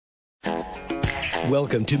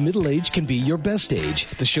Welcome to Middle Age Can Be Your Best Age,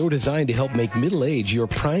 the show designed to help make middle age your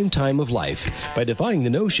prime time of life by defying the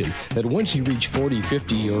notion that once you reach 40,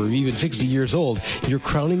 50, or even 60 years old, your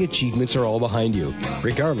crowning achievements are all behind you.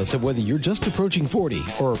 Regardless of whether you're just approaching 40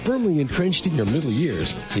 or are firmly entrenched in your middle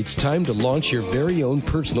years, it's time to launch your very own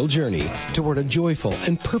personal journey toward a joyful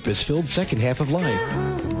and purpose-filled second half of life.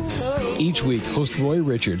 Each week, host Roy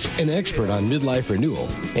Richards, an expert on midlife renewal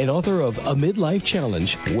and author of A Midlife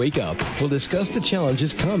Challenge, Wake Up, will discuss the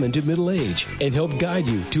challenges common to middle age and help guide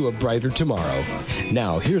you to a brighter tomorrow.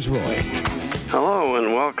 Now, here's Roy. Hello,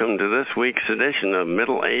 and welcome to this week's edition of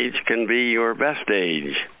Middle Age Can Be Your Best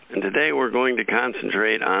Age. And today we're going to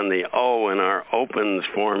concentrate on the O in our OPENS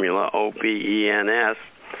formula, O-P-E-N-S,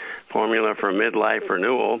 formula for midlife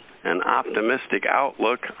renewal, an optimistic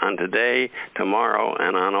outlook on today, tomorrow,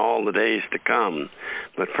 and on all the days to come.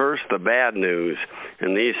 But first, the bad news.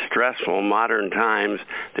 In these stressful modern times,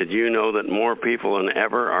 did you know that more people than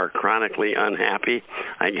ever are chronically unhappy?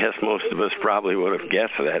 I guess most of us probably would have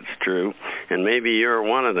guessed that's true, and maybe you're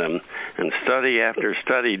one of them. And study after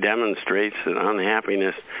study demonstrates that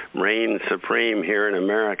unhappiness reigns supreme here in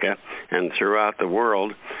America and throughout the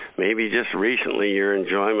world. Maybe just recently your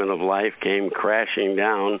enjoyment of life came crashing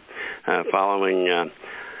down following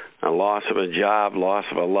a loss of a job, loss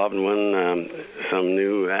of a loved one, some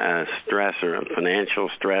new stress or financial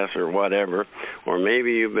stress or whatever. Or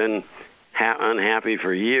maybe you've been unhappy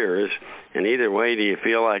for years, and either way, do you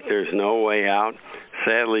feel like there's no way out?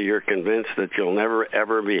 Sadly, you're convinced that you'll never,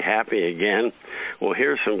 ever be happy again. Well,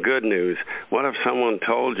 here's some good news. What if someone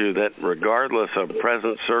told you that regardless of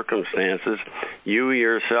present circumstances, you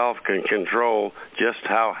yourself can control just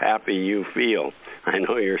how happy you feel? I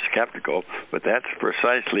know you're skeptical, but that's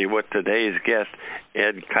precisely what today's guest,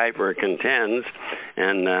 Ed Kuiper, contends,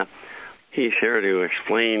 and he's here to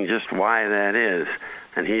explain just why that is.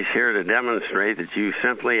 And he's here to demonstrate that you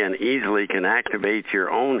simply and easily can activate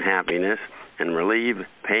your own happiness and relieve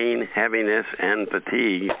pain, heaviness, and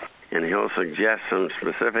fatigue. And he'll suggest some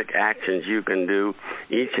specific actions you can do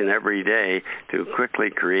each and every day to quickly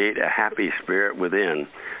create a happy spirit within.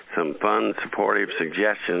 Some fun, supportive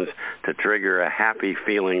suggestions to trigger a happy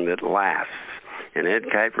feeling that lasts. And Ed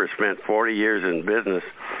Kuiper spent 40 years in business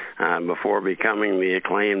before becoming the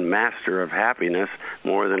acclaimed master of happiness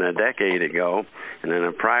more than a decade ago. And in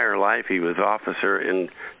a prior life, he was officer in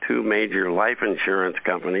 2 major life insurance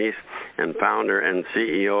companies and founder and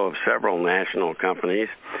CEO of several national companies.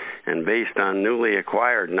 And based on newly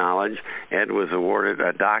acquired knowledge, Ed was awarded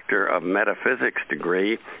a Doctor of Metaphysics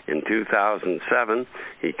degree in 2007.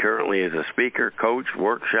 He currently is a speaker, coach,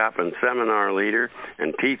 workshop, and seminar leader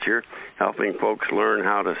and teacher, helping folks learn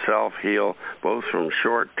how to self-heal both from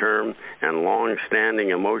short-term and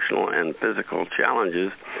long-standing emotional and physical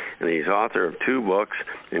challenges. And he's author of 2 books,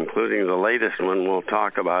 including the latest one we'll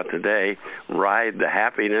talk about today, Ride the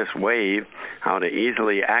Happiness Wave, How to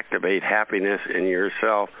Easily Activate Happiness in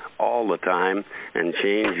Yourself all the time and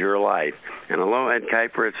Change Your Life. And hello, Ed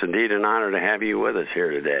Kuiper. It's indeed an honor to have you with us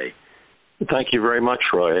here today. Thank you very much,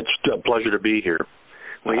 Roy. It's a pleasure to be here.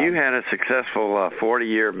 Well, you had a successful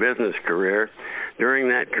 40-year business career. During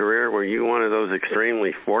that career, were you one of those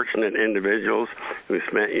extremely fortunate individuals who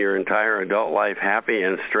spent your entire adult life happy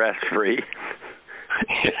and stress-free?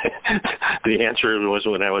 The answer was,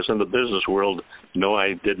 when I was in the business world, no,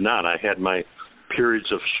 I did not. I had my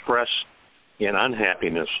periods of stress and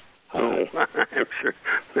unhappiness. I'm sure,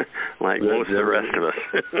 like most of the rest of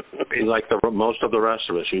us. Like most of the rest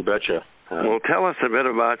of us, you betcha. Well, tell us a bit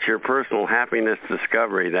about your personal happiness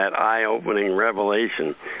discovery, that eye-opening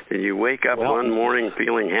revelation. Did you wake up one morning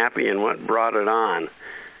feeling happy, and what brought it on?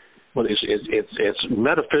 Well, it's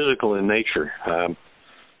metaphysical in nature.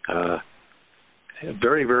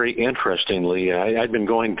 Very, very interestingly, I'd been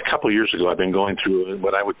going, a couple of years ago, I've been going through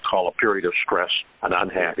what I would call a period of stress and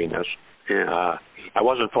unhappiness. Yeah. I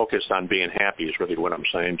wasn't focused on being happy is really what I'm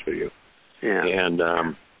saying to you. Yeah. And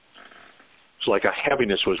it's like a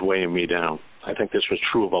heaviness was weighing me down. I think this was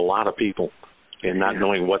true of a lot of people, and not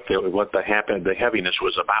knowing what the heaviness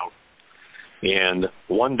was about. And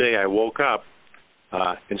one day I woke up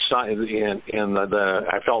and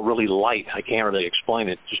I felt really light. I can't really explain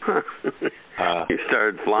it. Just, you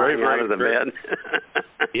started flying out of the bed.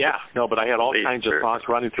 Yeah, no, but I had all kinds of thoughts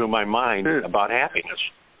running through my mind about happiness.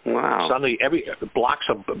 Wow! Suddenly, blocks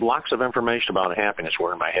of information about happiness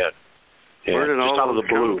were in my head. Where did all those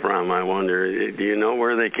come from? I wonder. Do you know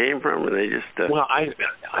where they came from? Or they just? Well,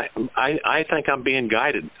 I think I'm being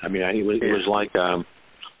guided. I mean, it was like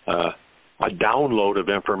a download of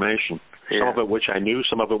information. Some of it which I knew,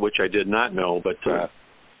 some of it which I did not know, but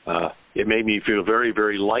it made me feel very,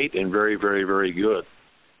 very light and very, very, very good.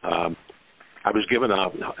 I was given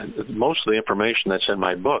most of the information that's in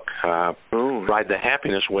my book. Ride the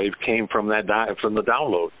Happiness Wave came from from the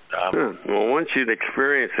download. Well, once you'd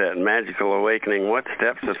experienced that magical awakening, what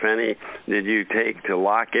steps, if any, did you take to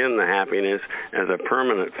lock in the happiness as a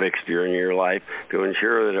permanent fixture in your life to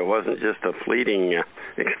ensure that it wasn't just a fleeting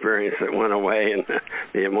experience that went away and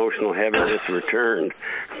the emotional heaviness returned?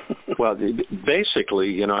 Well,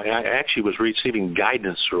 basically, I actually was receiving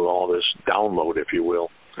guidance through all this download, if you will.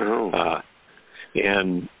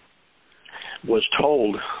 And was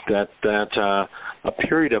told that a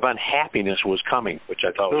period of unhappiness was coming, which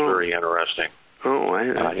I thought was very interesting.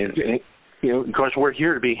 Of course, we're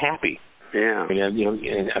here to be happy. Yeah.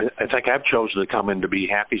 And I think I've chosen to come in to be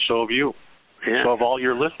happy. So have you. Yeah. So have all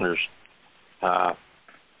your listeners.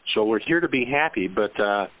 So we're here to be happy, but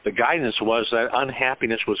the guidance was that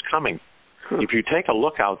unhappiness was coming. If you take a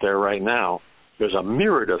look out there right now, there's a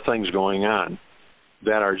myriad of things going on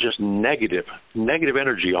that are just negative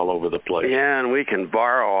energy all over the place. Yeah, and we can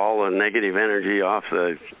borrow all the negative energy off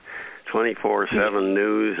the 24/7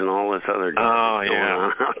 news and all this other going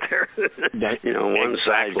on out there. One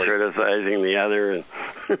side criticizing the other, and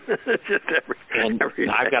just every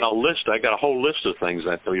I've got a list. I got a whole list of things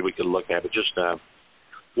that we could look at. But just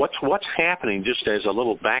what's happening, just as a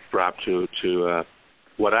little backdrop to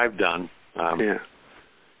what I've done,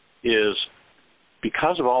 is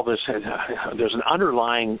because of all this, there's an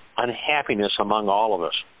underlying unhappiness among all of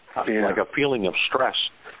us, like a feeling of stress.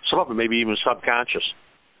 Some of it maybe even subconscious,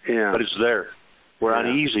 but it's there. We're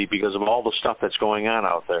uneasy because of all the stuff that's going on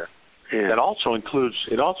out there. That also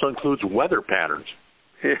includes weather patterns.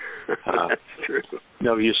 Yeah, that's true.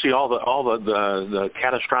 You see all the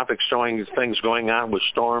catastrophic things going on with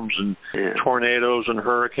storms and tornadoes and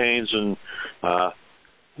hurricanes and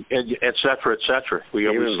et cetera, et cetera. We see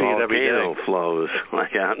it every day. Volcano flows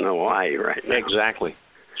like out in Hawaii right now. Exactly.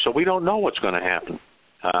 So we don't know what's going to happen,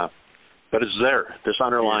 but it's there. This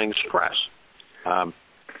underlying stress.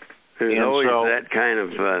 There's always that kind of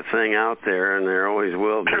thing out there, and there always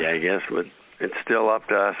will be, I guess. But it's still up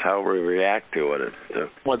to us how we react to it.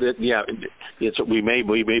 We may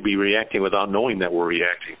be reacting without knowing that we're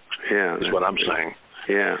reacting. Yeah, is what I'm saying.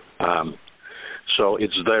 Yeah. So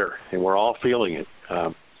it's there, and we're all feeling it.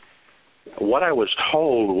 What I was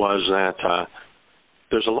told was that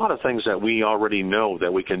there's a lot of things that we already know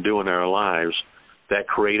that we can do in our lives that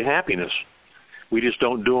create happiness. We just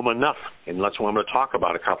don't do them enough, and that's what I'm going to talk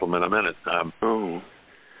about a couple in a minute.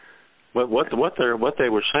 What they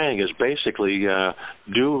were saying is basically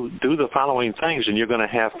do the following things, and you're going to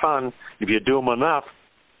have fun. If you do them enough,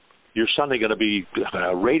 you're suddenly going to be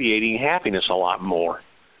radiating happiness a lot more.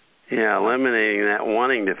 Yeah, eliminating that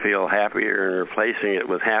wanting to feel happier and replacing it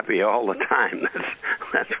with happy all the time.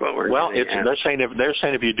 That's what we're. Well, they're saying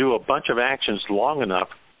if you do a bunch of actions long enough,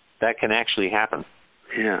 that can actually happen.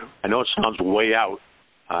 Yeah. I know it sounds way out,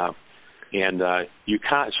 and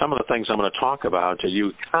some of the things I'm going to talk about,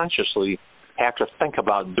 you consciously have to think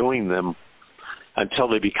about doing them until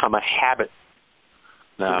they become a habit.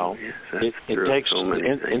 Now, it takes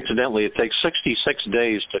incidentally, it takes 66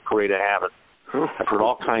 days to create a habit. I've heard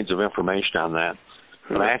all kinds of information on that,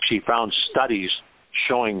 but I actually found studies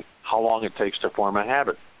showing how long it takes to form a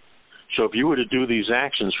habit. So if you were to do these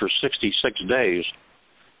actions for 66 days,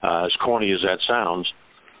 as corny as that sounds,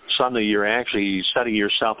 suddenly you're actually setting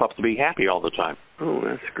yourself up to be happy all the time. Oh,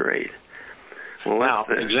 that's great. Well, now,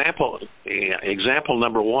 example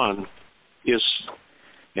number one is,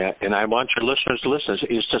 and I want your listeners to listen,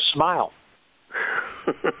 is to smile.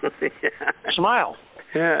 Smile.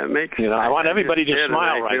 Yeah, it makes. I want everybody to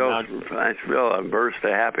smile right now. I feel a burst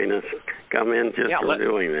of happiness come in just from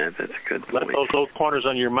doing that. That's a good point. Let those little corners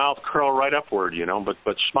on your mouth curl right upward,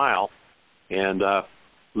 but smile, and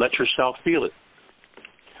let yourself feel it.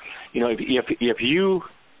 If you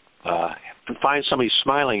find somebody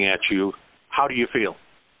smiling at you, how do you feel?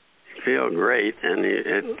 Feel great, and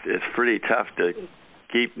it's pretty tough to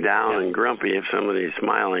keep down and grumpy if somebody's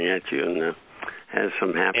smiling at you and has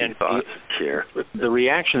some happy thoughts to share. The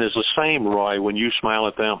reaction is the same, Roy, when you smile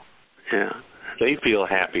at them. Yeah. They feel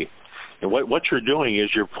happy. And what you're doing is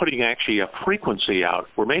you're putting actually a frequency out.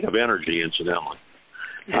 We're made of energy, incidentally.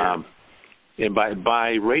 Yeah. And by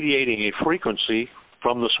radiating a frequency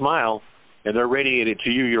from the smile, and they're radiating to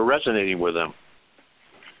you, you're resonating with them.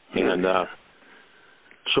 And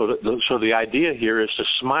so the idea here is to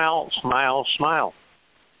smile, smile, smile.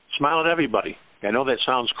 Smile at everybody. I know that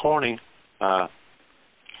sounds corny,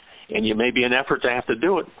 and you may be an effort to have to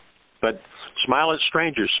do it, but smile at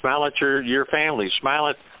strangers, smile at your family, smile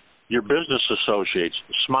at your business associates,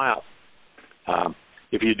 smile.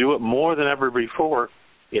 If you do it more than ever before,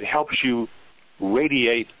 it helps you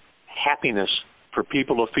radiate happiness for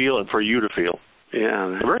people to feel and for you to feel.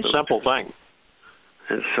 Yeah. It's a very simple thing.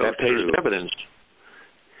 It's so that pays true. dividends.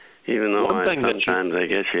 Even though sometimes I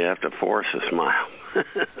guess you have to force a smile.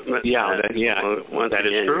 But that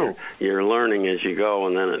is true. You're learning as you go,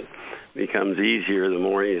 and then it becomes easier the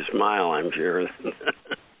more you smile, I'm sure.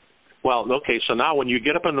 Well, okay, so now when you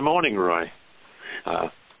get up in the morning, Roy,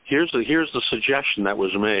 here's the suggestion that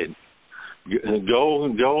was made. Go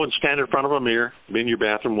and stand in front of a mirror, be in your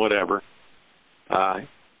bathroom, whatever,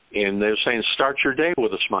 and they're saying start your day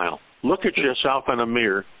with a smile. Look at yourself in a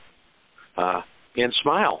mirror and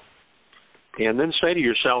smile. And then say to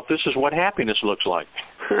yourself, this is what happiness looks like.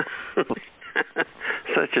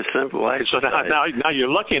 Such a simple exercise. So now you're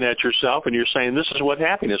looking at yourself and you're saying, this is what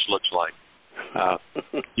happiness looks like.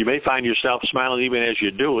 You may find yourself smiling even as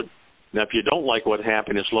you do it. Now, if you don't like what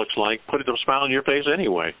happiness looks like, put a smile on your face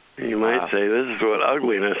anyway. You might say, this is what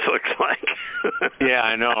ugliness looks like. Yeah,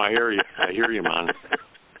 I know. I hear you, man.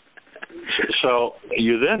 So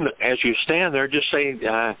you then, as you stand there, just say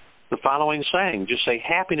the following saying. Just say,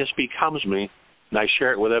 happiness becomes me, and I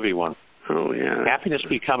share it with everyone. Oh, yeah. Happiness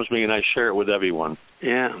becomes me, and I share it with everyone.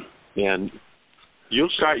 Yeah. And you'll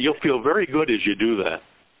feel very good as you do that,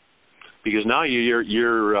 because now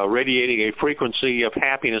you're radiating a frequency of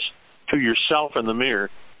happiness to yourself in the mirror,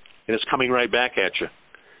 and it's coming right back at you.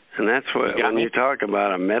 And that's what, when you talk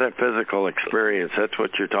about a metaphysical experience, that's what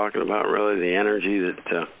you're talking about, really, the energy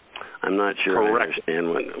that I'm not sure Correct. I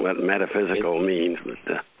understand what metaphysical means.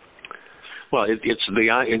 But well, it's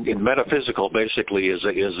the metaphysical basically is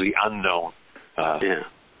the unknown.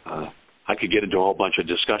 I could get into a whole bunch of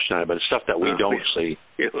discussion on it, but it's stuff that we don't see,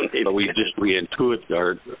 but we intuit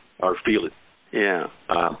or feel it. Yeah.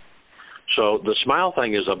 So the smile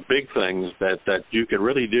thing is a big thing that you can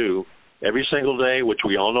really do every single day, which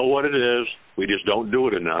we all know what it is. We just don't do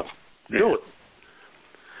it enough. Do it.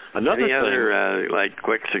 Any other like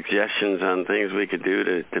quick suggestions on things we could do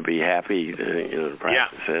to be happy, to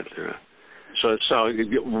practice it? So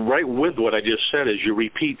right with what I just said is you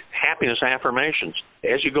repeat happiness affirmations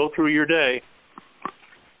as you go through your day.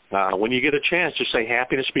 When you get a chance, just say,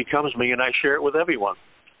 happiness becomes me, and I share it with everyone.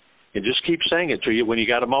 And just keep saying it to you when you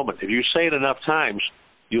got a moment. If you say it enough times,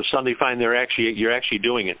 you'll suddenly find you're actually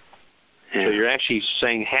doing it. Yeah. So you're actually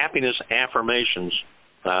saying happiness affirmations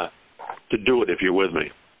to do it, if you're with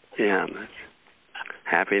me. Yeah.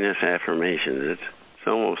 Happiness affirmations. It's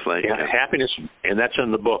almost like... Yeah, happiness, and that's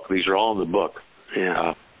in the book. These are all in the book.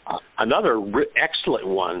 Yeah. Another excellent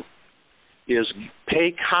one is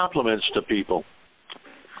pay compliments to people.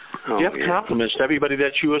 Give compliments to everybody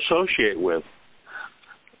that you associate with.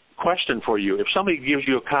 Question for you: if somebody gives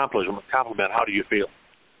you a compliment, how do you feel?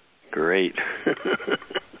 Great.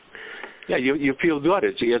 Yeah, you feel good.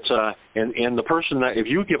 And the person that, if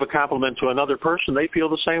you give a compliment to another person, they feel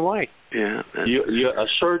the same way. Yeah. A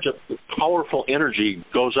surge of powerful energy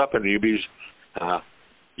goes up, and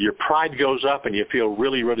your pride goes up, and you feel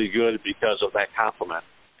really, really good because of that compliment.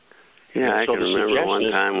 Yeah, I can remember one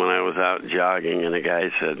time when I was out jogging and a guy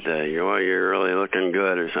said, you're really looking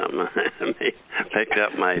good or something. It picked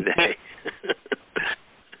up my day.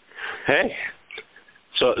 Hey,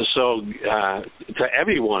 so to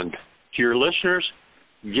everyone, to your listeners,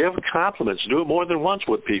 give compliments. Do it more than once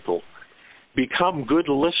with people. Become good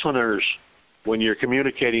listeners when you're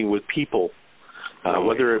communicating with people,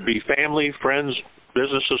 whether it be family, friends,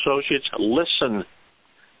 business associates. Listen.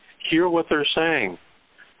 Hear what they're saying.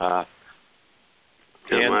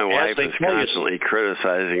 And my wife is constantly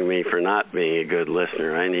criticizing me for not being a good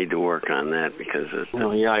listener. I need to work on that because it's...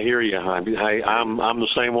 Oh, yeah, I hear you. I'm the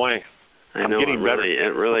same way. I know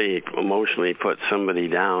it really emotionally puts somebody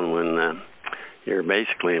down when you're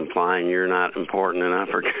basically implying you're not important enough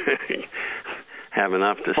or have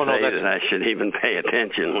enough to say that I should even pay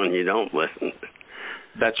attention when you don't listen.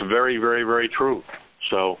 That's very, very, very true.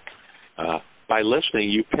 So by listening,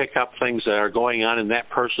 you pick up things that are going on in that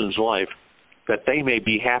person's life that they may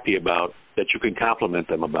be happy about, that you can compliment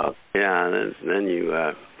them about. Yeah, and then you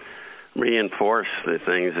reinforce the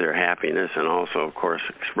things they're happiness and also, of course,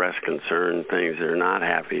 express concern, things they're not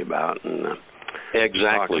happy about, and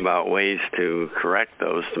talk about ways to correct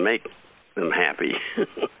those to make them happy.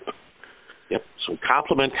 Yep, so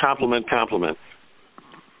compliment.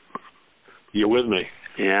 You with me?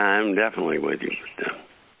 Yeah, I'm definitely with you.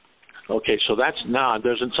 Okay, so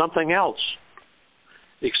there's something else.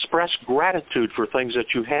 Express gratitude for things that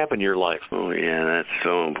you have in your life. Oh, yeah, that's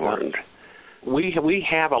so important. We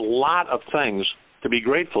have a lot of things to be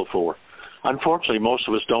grateful for. Unfortunately, most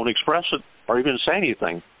of us don't express it or even say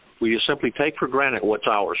anything. We just simply take for granted what's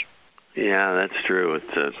ours. Yeah, that's true.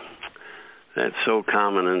 It's That's so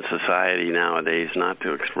common in society nowadays, not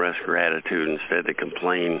to express gratitude, instead to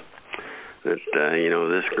complain that,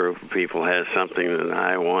 this group of people has something that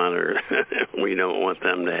I want, or we don't want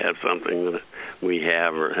them to have something that we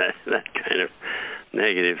have, or that kind of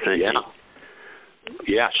negative thinking. Yeah.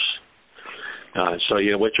 Yes. So,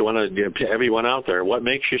 what you want to give to everyone out there, what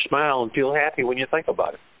makes you smile and feel happy when you think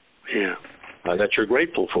about it? Yeah. That you're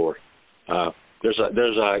grateful for. There's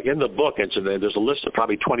in the book, there's a list of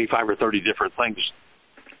probably 25 or 30 different things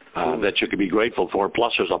that you could be grateful for,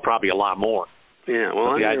 plus there's probably a lot more. Yeah,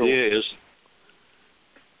 well, the idea is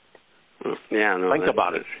think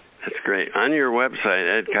about it. That's great. On your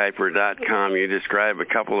website, edkuiper.com, you describe a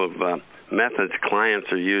couple of methods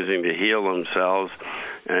clients are using to heal themselves.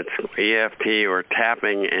 It's EFT, or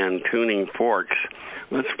tapping, and tuning forks.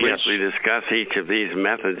 Let's briefly discuss each of these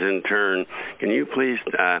methods in turn. Can you please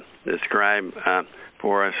describe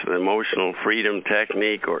for us the emotional freedom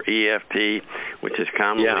technique, or EFT, which is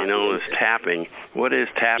commonly known as tapping? What is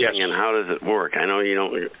tapping and how does it work? I know you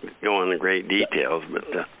don't go into great details,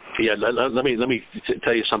 but... let me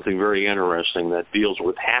tell you something very interesting that deals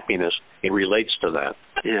with happiness and relates to that.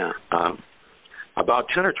 Yeah. About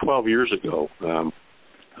 10 or 12 years ago,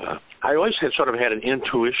 I always had an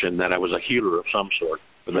intuition that I was a healer of some sort,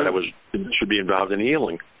 but that I should be involved in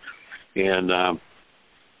healing. And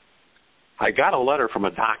I got a letter from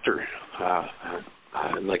a doctor,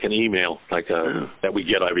 like an email, that we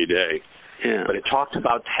get every day. Yeah. But it talked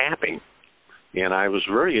about tapping, and I was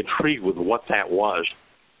very intrigued with what that was.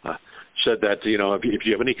 Said that, if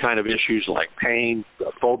you have any kind of issues like pain,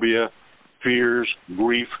 phobia, fears,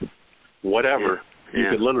 grief, whatever, you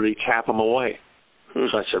could literally tap them away.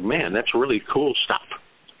 So I said, man, that's really cool stuff.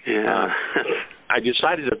 Yeah. I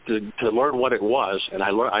decided to learn what it was, and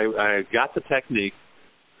I got the technique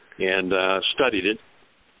and studied it.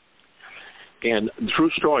 And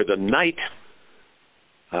true story, the night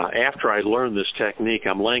after I learned this technique,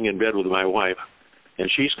 I'm laying in bed with my wife, and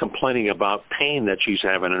she's complaining about pain that she's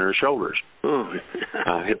having in her shoulders,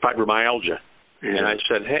 fibromyalgia. Yeah. And I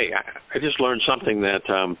said, hey, I just learned something that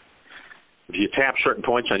if you tap certain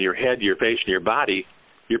points on your head, your face, and your body,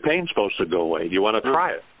 your pain's supposed to go away. Do you want to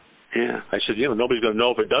try it? Yeah. I said, nobody's going to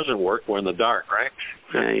know if it doesn't work. We're in the dark, right?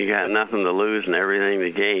 Yeah, you got nothing to lose and everything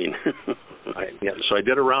to gain. So I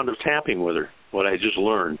did a round of tapping with her, what I just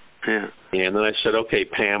learned. Yeah. And then I said, okay,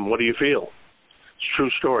 Pam, what do you feel? It's a true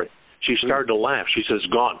story. She started to laugh. She says,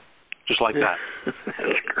 gone, just like that.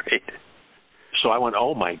 That's great. So I went,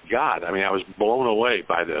 oh, my God. I was blown away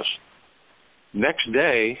by this. Next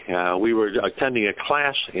day, we were attending a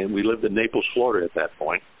class, and we lived in Naples, Florida at that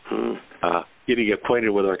point, getting acquainted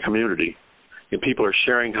with our community. And people are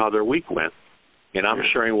sharing how their week went. And I'm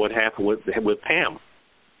sharing what happened with Pam.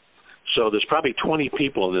 So there's probably 20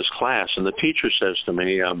 people in this class, and the teacher says to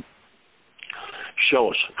me, show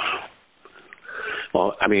us.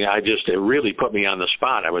 Well, it really put me on the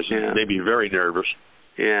spot. I was maybe very nervous.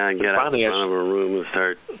 Yeah, get out in front of a room and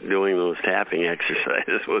start doing those tapping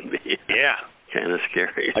exercises would be kind of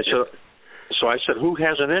scary. So I said, who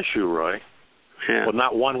has an issue, Roy? Yeah. Well,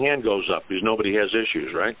 not one hand goes up because nobody has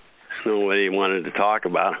issues, right? Nobody wanted to talk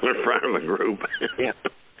about them in front of a group. Yeah.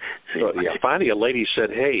 So, finally, a lady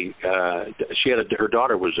said, hey, her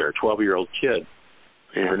daughter was there, a 12-year-old kid.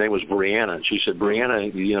 Yeah. Her name was Brianna. And she said,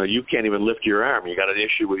 Brianna, you can't even lift your arm. You got an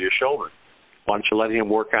issue with your shoulder. Why don't you let him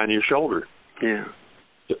work on your shoulder? Yeah.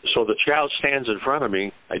 So the child stands in front of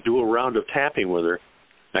me. I do a round of tapping with her.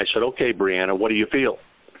 I said, okay, Brianna, what do you feel?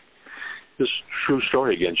 This is a true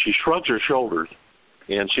story again. She shrugs her shoulders,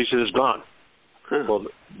 and she says, it's gone. Huh. Well,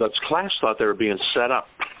 the class thought they were being set up.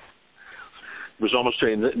 It was almost,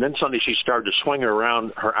 and then suddenly she started to swing her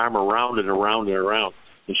arm around and around and around.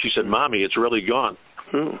 And she said, Mommy, it's really gone.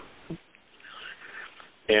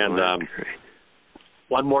 And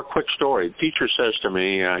one more quick story. The teacher says to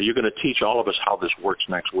me, you're going to teach all of us how this works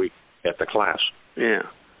next week at the class. Yeah.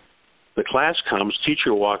 The class comes,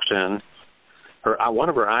 teacher walks in. One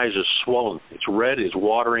of her eyes is swollen. It's red, it's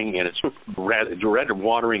watering, and it's red and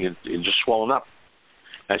watering and just swollen up.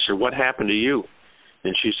 I said, what happened to you?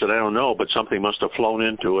 And she said, I don't know, but something must have flown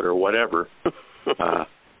into it or whatever. I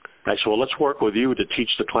said, well, let's work with you to teach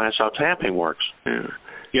the class how tapping works. Yeah.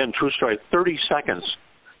 Again, true story, 30 seconds.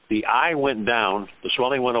 The eye went down, the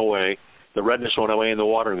swelling went away, the redness went away, and the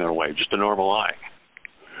watering went away, just a normal eye.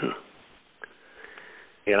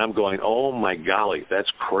 And I'm going, oh, my golly,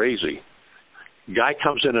 that's crazy. Guy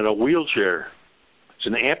comes in a wheelchair. It's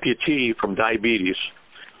an amputee from diabetes.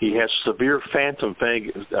 He has severe phantom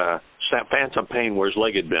pain where his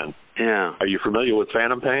leg had been. Yeah. Are you familiar with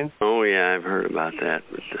phantom pain? Oh, yeah, I've heard about that.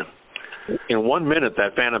 But, in 1 minute,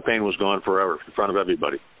 that phantom pain was gone forever in front of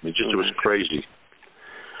everybody. It was crazy.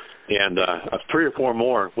 And 3 or 4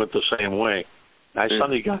 more went the same way. I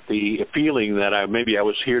suddenly got the feeling that maybe I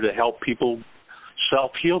was here to help people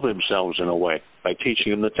self-heal themselves in a way by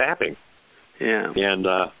teaching them the tapping. Yeah. And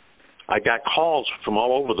I got calls from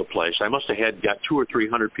all over the place. I must have got 200 or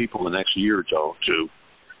 300 people the next year or two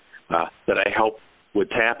that I helped with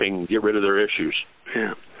tapping get rid of their issues.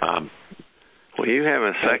 Yeah. Well, you have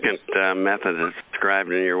a second method that's described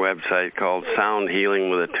in your website called sound healing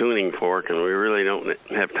with a tuning fork, and we really don't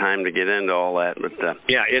have time to get into all that. But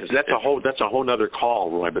that's a whole nother call,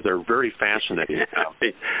 Roy. But they're very fascinating.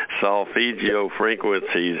 Solfeggio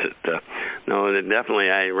frequencies. Definitely,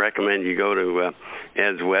 I recommend you go to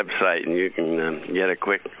Ed's website and you can get a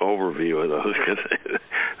quick overview of those, because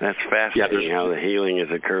that's fascinating how the healing has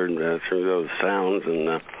occurred through those sounds. And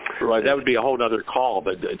right, that would be a whole other call,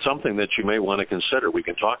 but it's something that you may want to consider. We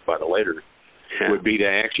can talk about it later. Yeah. Would be to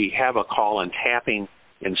actually have a call on tapping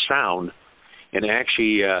and sound, and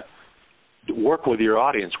actually work with your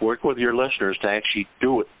audience, work with your listeners to actually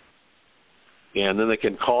do it. And then they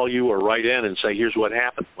can call you or write in and say, here's what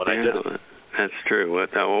happened when I did it. That's true.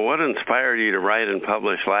 What inspired you to write and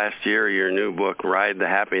publish last year your new book, Ride the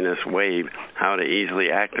Happiness Wave, How to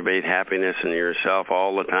Easily Activate Happiness in Yourself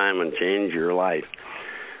All the Time and Change Your Life?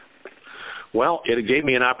 Well, it gave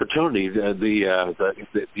me an opportunity. The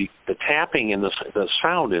tapping and the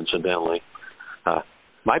sound, incidentally.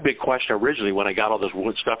 My big question originally, when I got all this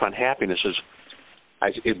stuff on happiness, is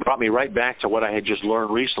it brought me right back to what I had just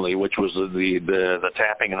learned recently, which was the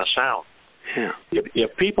tapping and the sound. Yeah.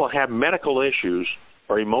 If people have medical issues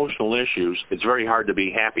or emotional issues, it's very hard to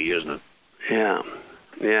be happy, isn't it? Yeah.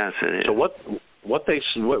 Yes, it is. So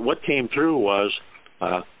what came through was.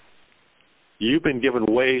 You've been given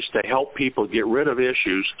ways to help people get rid of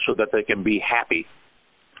issues so that they can be happy.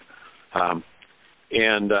 And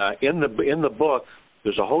in the book,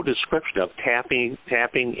 there's a whole description of tapping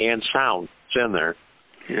and sound. It's in there.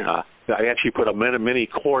 Yeah. I actually put a mini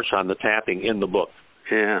course on the tapping in the book.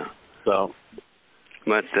 Yeah. So.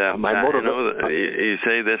 But you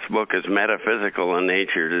say this book is metaphysical in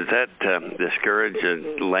nature. Does that discourage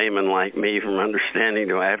a layman like me from understanding?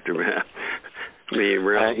 Do I have to be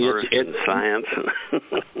real versed in science?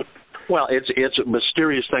 Well, it's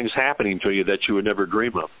mysterious things happening to you that you would never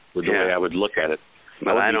dream of, with the way I would look at it.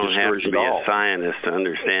 But I don't have to be a scientist to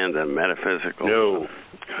understand the metaphysical. No.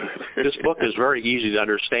 This book is very easy to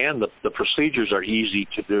understand. The procedures are easy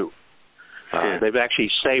to do. They've actually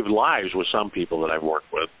saved lives with some people that I've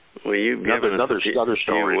worked with. Well, you've given another story.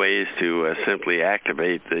 Few ways to simply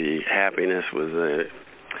activate the happiness with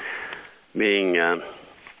being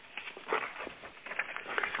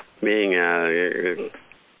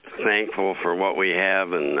thankful for what we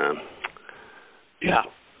have, and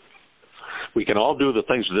we can all do the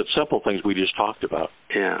simple things we just talked about.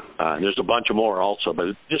 Yeah, and there's a bunch of more also, but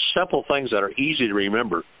just simple things that are easy to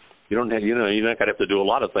remember. You're not going to have to do a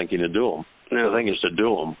lot of thinking to do them. No. The thing is to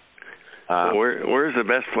do them. Where's the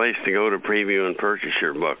best place to go to preview and purchase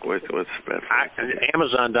your book? What's the best place?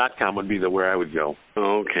 Amazon.com would be where I would go.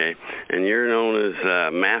 Okay. And you're known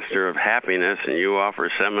as Master of Happiness, and you offer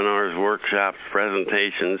seminars, workshops,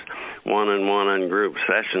 presentations, one-on-one and group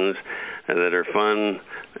sessions that are fun,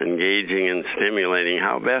 engaging, and stimulating.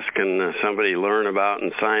 How best can somebody learn about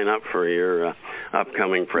and sign up for your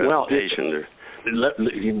upcoming presentation?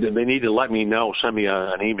 They need to let me know, send me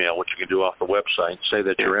an email, which you can do off the website, say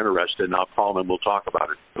that you're interested, and I'll call them and we'll talk about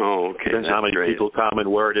it. Oh, okay. Depends how many people come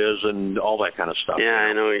and where it is and all that kind of stuff. Yeah,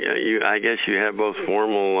 I know. I guess you have both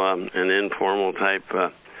formal and informal type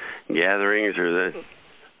gatherings, or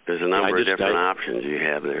there's a number of different options you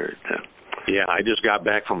have there. Yeah, I just got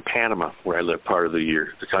back from Panama, where I live part of the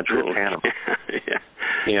year, the country of Panama. Yeah.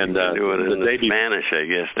 And you can do it in Spanish, I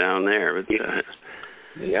guess, down there. But,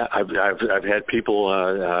 yeah, I've had people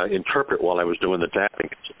interpret while I was doing the tapping.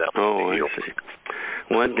 Oh, I see.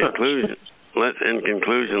 Well, in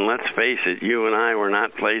conclusion, let's face it, you and I were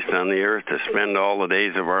not placed on the earth to spend all the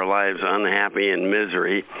days of our lives unhappy and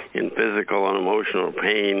misery, in physical and emotional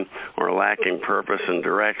pain, or lacking purpose and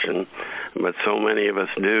direction. But so many of us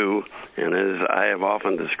do, and as I have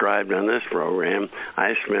often described on this program,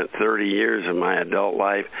 I spent 30 years of my adult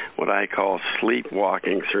life what I call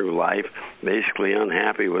sleepwalking through life, basically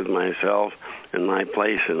unhappy with myself and my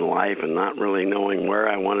place in life and not really knowing where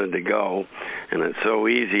I wanted to go. And it's so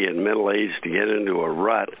easy at middle age to get into a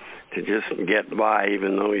rut, to just get by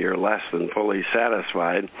even though you're less than fully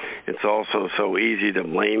satisfied. It's also so easy to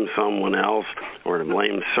blame someone else or to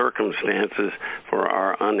blame circumstances for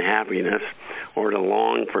our unhappiness, or to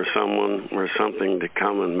long for someone or something to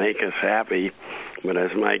come and make us happy. But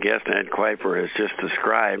as my guest, Ed Kuiper, has just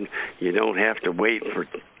described, you don't have to wait for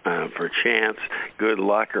chance, good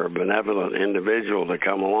luck, or a benevolent individual to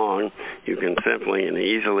come along. You can simply and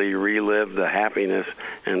easily relive the happiness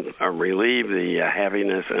and relieve the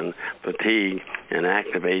heaviness and fatigue and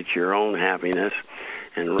activate your own happiness.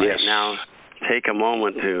 And right now, take a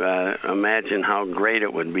moment to imagine how great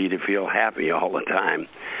it would be to feel happy all the time.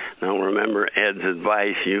 Now, remember Ed's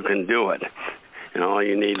advice, you can do it. And all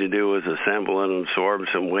you need to do is assemble and absorb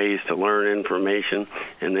some ways to learn information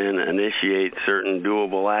and then initiate certain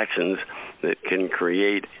doable actions that can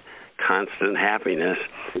create constant happiness.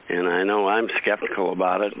 And I know I'm skeptical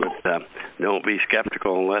about it, but don't be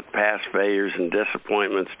skeptical and let past failures and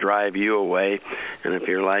disappointments drive you away. And if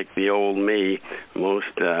you're like the old me, most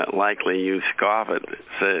likely you scoff at it,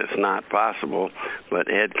 say it's not possible. But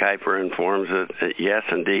Ed Kuiper informs us that yes,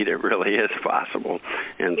 indeed, it really is possible.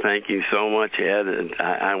 And thank you so much, Ed.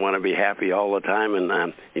 I want to be happy all the time,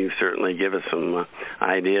 and you certainly give us some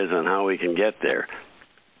ideas on how we can get there.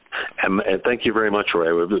 And thank you very much, Ray.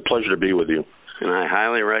 It was a pleasure to be with you. And I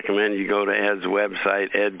highly recommend you go to Ed's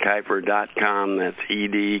website, edkuiper.com. That's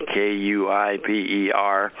EDKUIPER,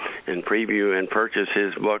 and preview and purchase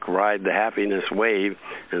his book, Ride the Happiness Wave.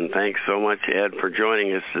 And thanks so much, Ed, for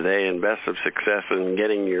joining us today, and best of success in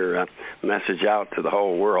getting your message out to the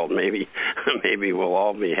whole world. Maybe we'll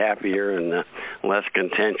all be happier and less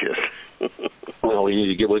contentious. Well,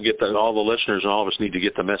 we'll get all the listeners and all of us need to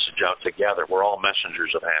get the message out together. We're all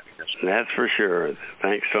messengers of happiness. That's for sure.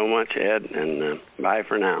 Thanks so much, Ed, and bye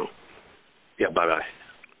for now. Yeah, bye-bye.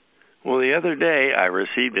 Well, the other day I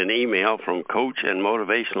received an email from coach and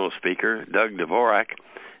motivational speaker Doug Dvorak,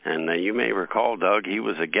 and you may recall Doug. He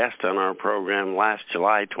was a guest on our program last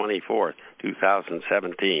July 24th,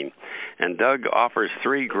 2017. And Doug offers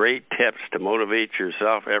 3 great tips to motivate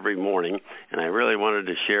yourself every morning, and I really wanted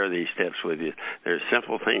to share these tips with you. They're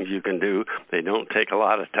simple things you can do. They don't take a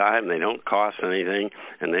lot of time, they don't cost anything,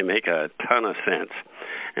 and they make a ton of sense.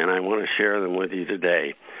 And I want to share them with you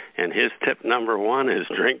today. And his tip number 1 is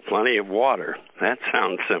drink plenty of water. That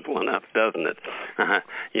sounds simple enough, doesn't it?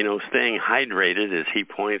 Staying hydrated, as he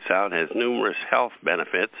points out, has numerous health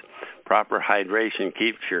benefits. Proper hydration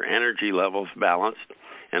keeps your energy levels balanced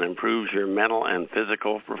and improves your mental and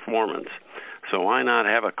physical performance. So why not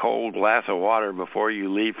have a cold glass of water before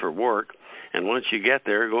you leave for work? And once you get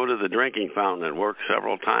there, go to the drinking fountain and work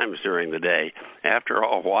several times during the day. After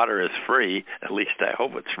all, water is free. At least I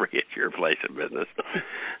hope it's free at your place of business.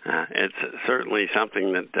 It's certainly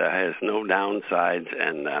something that has no downsides,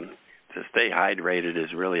 and to stay hydrated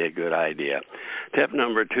is really a good idea. Tip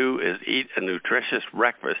number 2 is eat a nutritious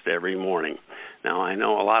breakfast every morning. Now, I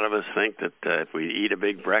know a lot of us think that if we eat a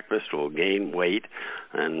big breakfast, we'll gain weight,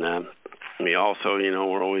 and we also,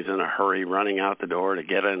 we're always in a hurry running out the door to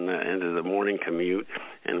get into the morning commute,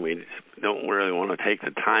 and we don't really want to take the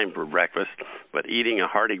time for breakfast. But eating a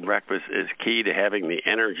hearty breakfast is key to having the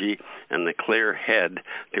energy and the clear head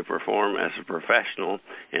to perform as a professional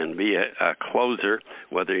and be a closer,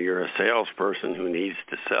 whether you're a salesperson who needs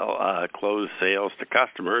to close sales to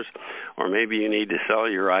customers, or maybe you need to sell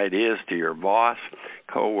your ideas to your boss,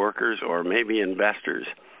 coworkers, or maybe investors.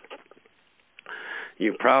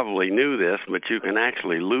 You probably knew this, but you can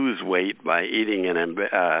actually lose weight by eating an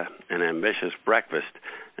ambitious breakfast.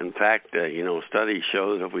 In fact, studies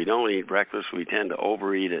show that if we don't eat breakfast, we tend to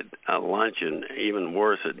overeat at lunch and even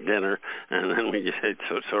worse at dinner, and then it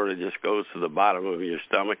sort of just goes to the bottom of your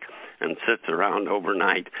stomach and sits around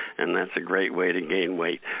overnight, and that's a great way to gain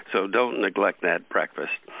weight. So don't neglect that breakfast.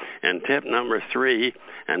 And tip number 3,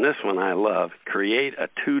 and this one I love, create a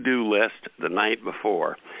to-do list the night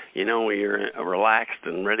before. When you're relaxed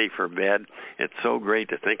and ready for bed, it's so great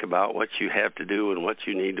to think about what you have to do and what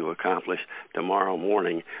you need to accomplish tomorrow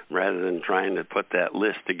morning rather than trying to put that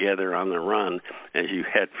list together on the run as you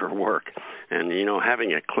head for work. And,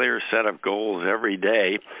 having a clear set of goals every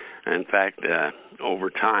day, in fact, over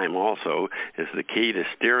time also, is the key to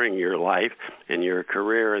steering your life and your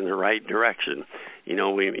career in the right direction.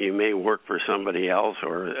 You may work for somebody else,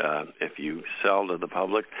 or if you sell to the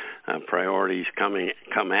public, priorities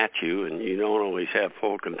come at you, and you don't always have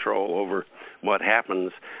full control over what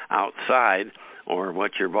happens outside or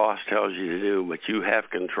what your boss tells you to do, but you have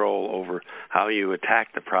control over how you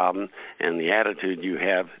attack the problem and the attitude you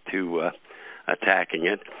have to attacking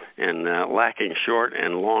it. And lacking short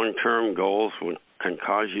and long-term goals and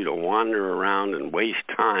cause you to wander around and waste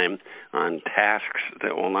time on tasks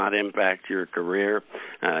that will not impact your career,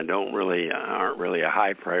 aren't really a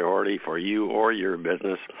high priority for you or your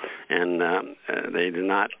business, and they do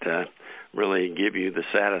not really give you the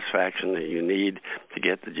satisfaction that you need to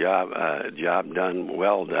get the job done,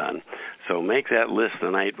 well done. So make that list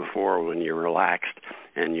the night before when you're relaxed,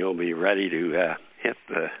 and you'll be ready to hit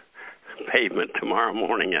the pavement tomorrow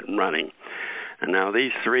morning and running. And now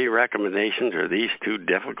these 3 recommendations, are these too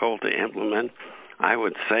difficult to implement? I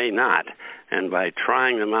would say not. And by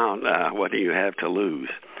trying them out, what do you have to lose?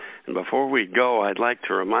 And before we go, I'd like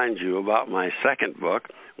to remind you about my second book,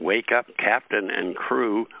 Wake Up, Captain and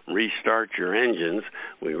Crew, Restart Your Engines.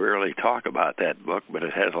 We rarely talk about that book, but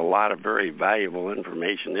it has a lot of very valuable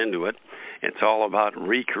information into it. It's all about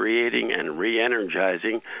recreating and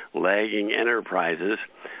re-energizing lagging enterprises.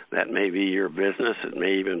 That may be your business. It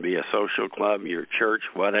may even be a social club, your church,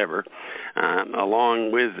 whatever,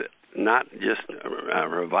 along with not just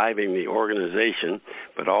reviving the organization,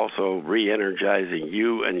 but also re-energizing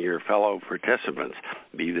you and your fellow participants,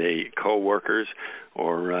 be they co-workers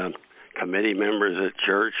or committee members at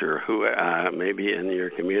church or who maybe in your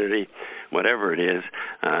community, whatever it is.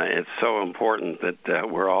 It's so important that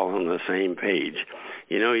we're all on the same page.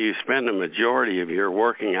 You know, you spend a majority of your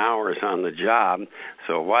working hours on the job,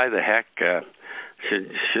 so why the heck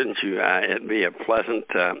shouldn't you it be a pleasant,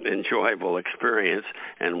 enjoyable experience,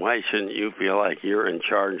 and why shouldn't you feel like you're in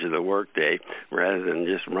charge of the workday rather than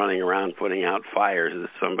just running around putting out fires that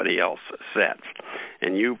somebody else sets?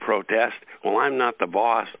 And you protest, well, I'm not the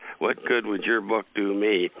boss. What good would your book do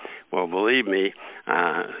me? Well, believe me,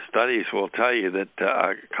 studies will tell you that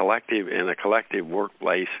in a collective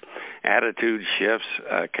workplace, attitude shifts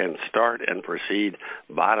can start and proceed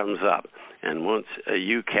bottoms up. And once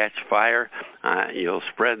you catch fire, you'll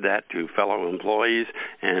spread that to fellow employees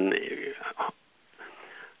and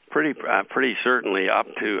pretty certainly up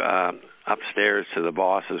to upstairs to the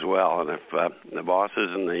boss as well. And if the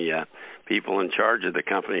bosses and the people in charge of the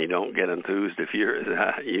company don't get enthused, if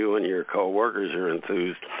you and your co-workers are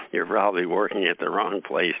enthused, you're probably working at the wrong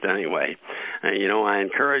place anyway. You know, I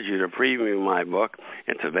encourage you to preview my book.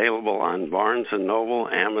 It's available on Barnes & Noble,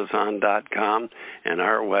 Amazon.com, and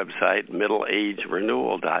our website,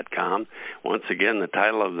 middleagerenewal.com. Once again, the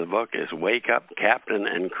title of the book is Wake Up, Captain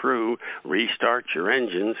and Crew, Restart Your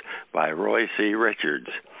Engines by Roy C. Richards.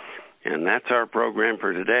 And that's our program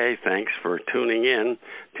for today. Thanks for tuning in.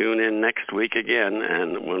 Tune in next week again,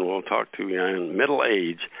 and when we'll talk to you, middle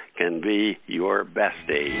age can be your best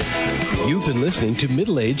age. You've been listening to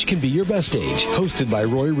Middle Age Can Be Your Best Age, hosted by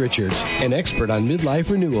Roy Richards, an expert on midlife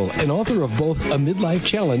renewal and author of both A Midlife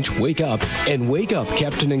Challenge, Wake Up, and Wake Up,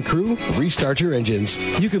 Captain and Crew, Restart Your Engines.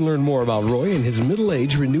 You can learn more about Roy and his middle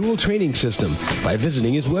age renewal training system by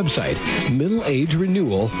visiting his website,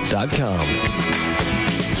 middleagerenewal.com.